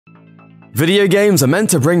Video games are meant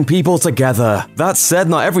to bring people together. That said,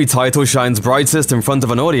 not every title shines brightest in front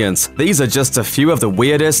of an audience. These are just a few of the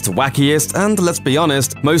weirdest, wackiest, and let's be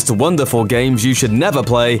honest, most wonderful games you should never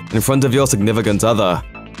play in front of your significant other.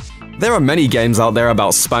 There are many games out there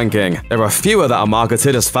about spanking. There are fewer that are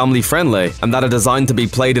marketed as family-friendly and that are designed to be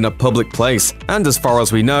played in a public place. And as far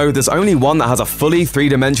as we know, there's only one that has a fully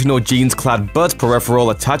three-dimensional jeans-clad butt peripheral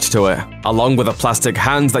attached to it, along with a plastic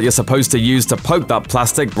hand that you're supposed to use to poke that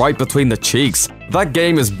plastic right between the cheeks. That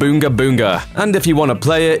game is Boong-Ga Boong-Ga, and if you want to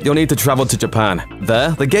play it, you'll need to travel to Japan.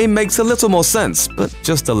 There, the game makes a little more sense, but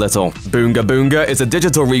just a little. Boong-Ga Boong-Ga is a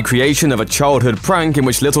digital recreation of a childhood prank in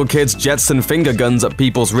which little kids jetson finger guns at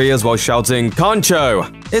people's rears while shouting, "Concho!"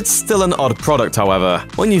 It's still an odd product, however.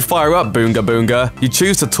 When you fire up Boong-Ga Boong-Ga, you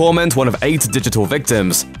choose to torment one of 8 digital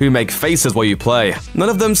victims, who make faces while you play. None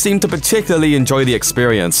of them seem to particularly enjoy the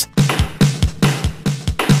experience.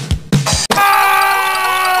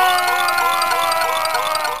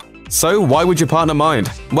 So why would your partner mind?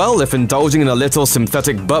 Well, if indulging in a little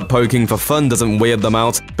synthetic butt poking for fun doesn't weird them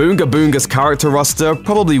out, Boong-Ga Boong-Ga's character roster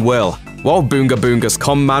probably will. While Boong-Ga Boong-Ga's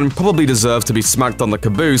con man probably deserves to be smacked on the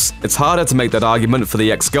caboose, it's harder to make that argument for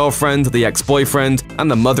the ex-girlfriend, the ex-boyfriend, and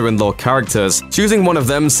the mother-in-law characters. Choosing one of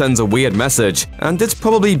them sends a weird message, and it's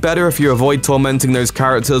probably better if you avoid tormenting those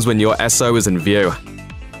characters when your SO is in view.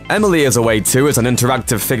 Emily is Away 2 is an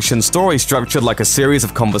interactive fiction story structured like a series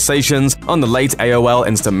of conversations on the late AOL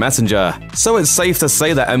Instant Messenger, so it's safe to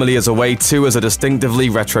say that Emily is Away 2 has a distinctively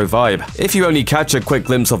retro vibe. If you only catch a quick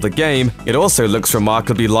glimpse of the game, it also looks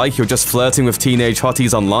remarkably like you're just flirting with teenage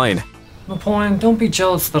hotties online. Napoleon, don't be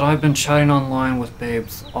jealous that I've been chatting online with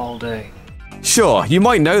babes all day. Sure, you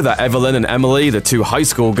might know that Evelyn and Emily, the 2 high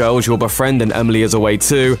school girls you'll befriend in Emily is Away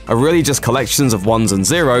 2, are really just collections of ones and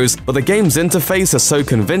zeros, but the game's interface is so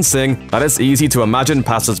convincing that it's easy to imagine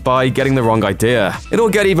passers-by getting the wrong idea. It'll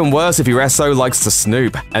get even worse if your SO likes to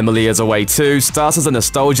snoop. Emily is Away 2 starts as a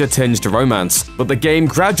nostalgia-tinged romance, but the game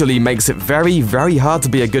gradually makes it very, very hard to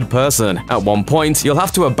be a good person. At one point, you'll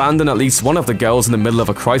have to abandon at least one of the girls in the middle of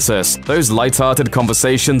a crisis. Those light-hearted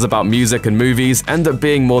conversations about music and movies end up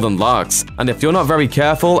being more than larks, and if you're not very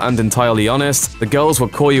careful and entirely honest, the girls will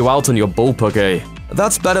call you out on your bullpucky.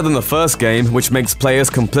 That's better than the first game, which makes players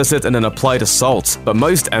complicit in an applied assault, but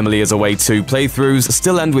most Emily is Away 2 playthroughs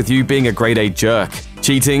still end with you being a grade A jerk.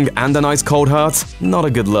 Cheating and an ice cold heart? Not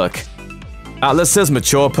a good look. Atlas's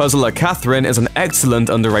mature puzzler Catherine is an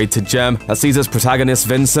excellent underrated gem that sees his protagonist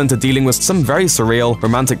Vincent dealing with some very surreal,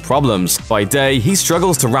 romantic problems. By day, he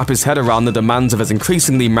struggles to wrap his head around the demands of his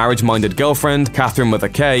increasingly marriage-minded girlfriend, Catherine with a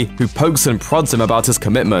K, who pokes and prods him about his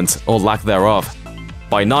commitment, or lack thereof.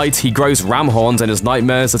 By night, he grows ram horns in his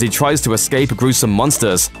nightmares as he tries to escape gruesome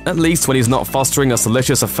monsters, at least when he's not fostering a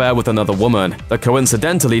salacious affair with another woman, the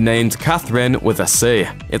coincidentally named Catherine with a C.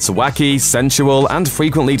 It's wacky, sensual, and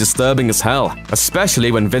frequently disturbing as hell,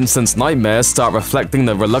 especially when Vincent's nightmares start reflecting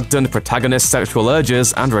the reluctant protagonist's sexual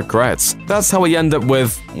urges and regrets. That's how we end up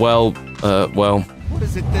with, well. What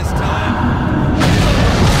is it this time?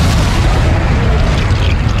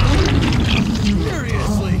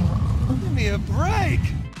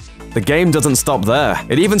 The game doesn't stop there.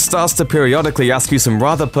 It even starts to periodically ask you some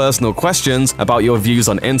rather personal questions about your views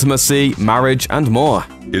on intimacy, marriage, and more.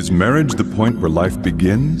 Is marriage the point where life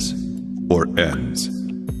begins or ends?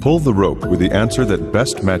 Pull the rope with the answer that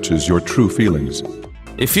best matches your true feelings.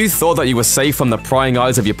 If you thought that you were safe from the prying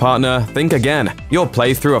eyes of your partner, think again. Your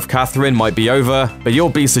playthrough of Catherine might be over, but you'll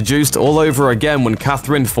be seduced all over again when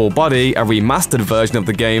Catherine Full Body, a remastered version of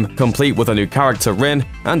the game, complete with a new character Rin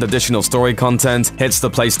and additional story content, hits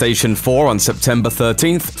the PlayStation 4 on September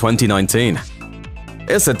 13th, 2019.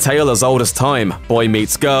 It's a tale as old as time. Boy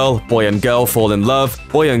meets girl, boy and girl fall in love,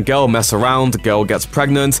 boy and girl mess around, girl gets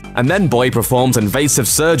pregnant, and then boy performs invasive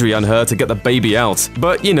surgery on her to get the baby out.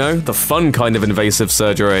 But, you know, the fun kind of invasive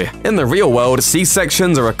surgery. In the real world,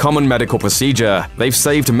 C-sections are a common medical procedure. They've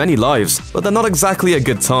saved many lives, but they're not exactly a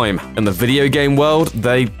good time. In the video game world,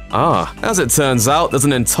 they are. As it turns out, there's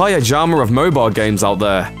an entire genre of mobile games out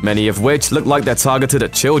there, many of which look like they're targeted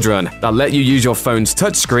at children, that let you use your phone's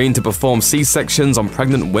touchscreen to perform C-sections on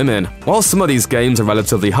pregnant women. While some of these games are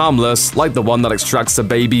relatively harmless, like the one that extracts a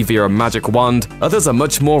baby via a magic wand, others are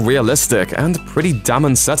much more realistic and pretty damn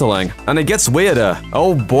unsettling. And it gets weirder.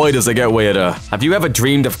 Oh boy does it get weirder. Have you ever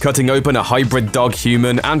dreamed of cutting open a hybrid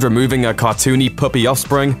dog-human and removing a cartoony puppy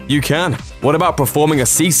offspring? You can. What about performing a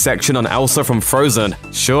C-section on Elsa from Frozen?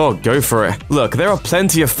 Sure, go for it. Look, there are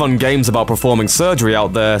plenty of fun games about performing surgery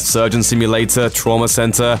out there. Surgeon Simulator, Trauma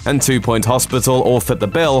Center, and 2 Point Hospital all fit the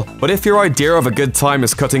bill, but if your idea of a good time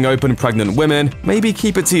is cutting open pregnant women, maybe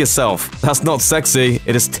keep it to yourself. That's not sexy,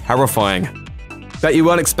 it is terrifying. Bet you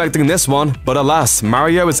weren't expecting this one, but alas,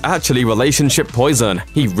 Mario is actually relationship poison.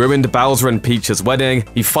 He ruined Bowser and Peach's wedding,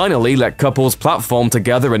 he finally let couples platform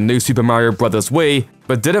together in New Super Mario Bros. Wii,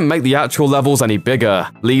 but didn't make the actual levels any bigger,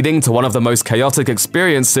 leading to one of the most chaotic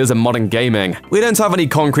experiences in modern gaming. We don't have any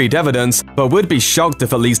concrete evidence, but would be shocked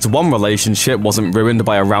if at least one relationship wasn't ruined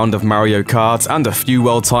by a round of Mario Kart and a few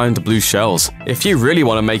well-timed blue shells. If you really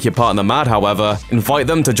want to make your partner mad, however, invite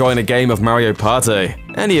them to join a game of Mario Party.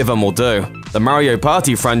 Any of them will do. The Mario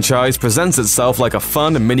Party franchise presents itself like a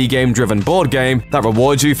fun, minigame-driven board game that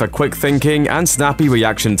rewards you for quick thinking and snappy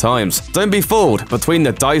reaction times. Don't be fooled. Between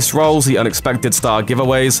the dice rolls, the unexpected star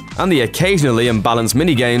giveaways, and the occasionally imbalanced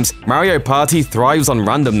minigames, Mario Party thrives on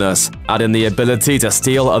randomness. Add in the ability to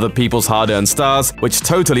steal other people's hard-earned stars, which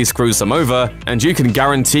totally screws them over, and you can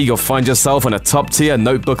guarantee you'll find yourself in a top-tier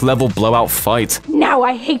notebook-level blowout fight. Now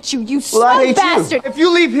I hate you, you Well, I hate bastard! you. If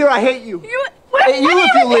you leave here, I hate you. Have you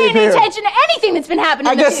ever paid any attention to anything that's been happening?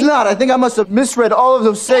 I guess not. I think I must have misread all of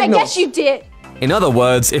those signals. I guess you did. In other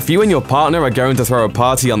words, if you and your partner are going to throw a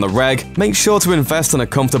party on the reg, make sure to invest in a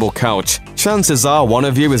comfortable couch. Chances are one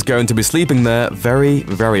of you is going to be sleeping there very,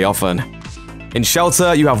 very often. In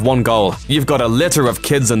Shelter, you have one goal. You've got a litter of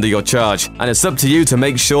kids under your charge, and it's up to you to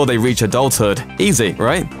make sure they reach adulthood. Easy,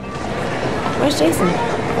 right? Where's Jason?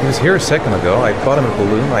 He was here a second ago. I bought him a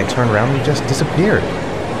balloon, I turned around and he just disappeared.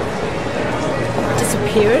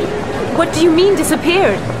 Disappeared? What do you mean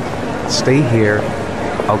disappeared? Stay here.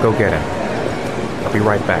 I'll go get him. I'll be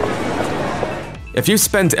right back. If you've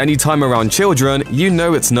spent any time around children, you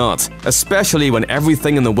know it's not, especially when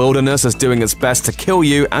everything in the wilderness is doing its best to kill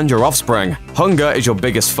you and your offspring. Hunger is your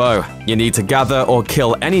biggest foe. You need to gather or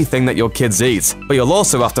kill anything that your kids eat, but you'll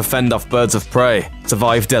also have to fend off birds of prey,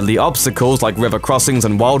 survive deadly obstacles like river crossings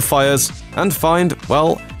and wildfires, and find,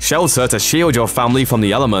 well, shelter to shield your family from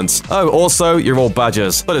the elements. Oh, also, you're all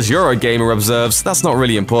badgers, but as Eurogamer observes, that's not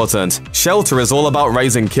really important. Shelter is all about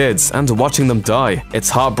raising kids and watching them die. It's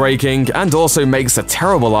heartbreaking and also makes a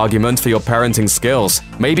terrible argument for your parenting skills.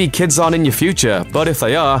 Maybe kids aren't in your future, but if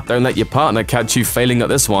they are, don't let your partner catch you failing at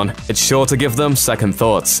this one. It's sure to give them second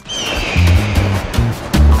thoughts.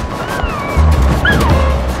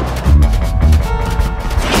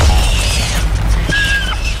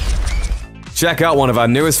 Check out one of our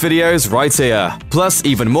newest videos right here. Plus,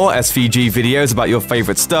 even more SVG videos about your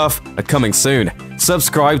favorite stuff are coming soon.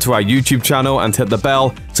 Subscribe to our YouTube channel and hit the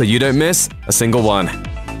bell so you don't miss a single one.